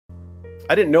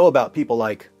I didn't know about people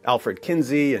like Alfred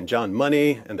Kinsey and John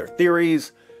Money and their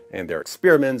theories and their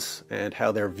experiments and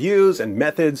how their views and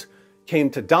methods came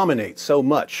to dominate so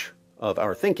much of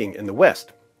our thinking in the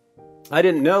West. I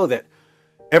didn't know that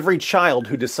every child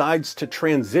who decides to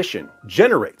transition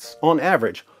generates, on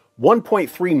average,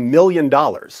 $1.3 million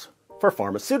for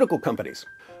pharmaceutical companies.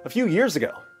 A few years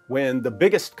ago, when the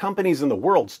biggest companies in the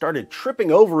world started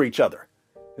tripping over each other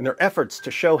in their efforts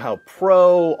to show how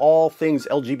pro all things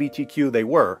LGBTQ they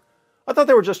were, I thought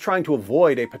they were just trying to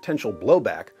avoid a potential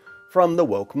blowback from the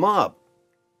woke mob.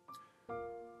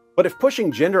 But if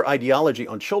pushing gender ideology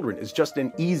on children is just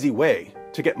an easy way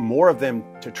to get more of them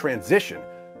to transition,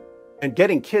 and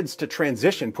getting kids to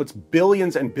transition puts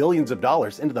billions and billions of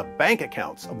dollars into the bank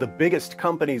accounts of the biggest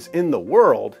companies in the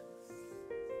world,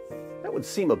 that would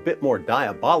seem a bit more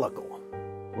diabolical,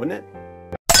 wouldn't it?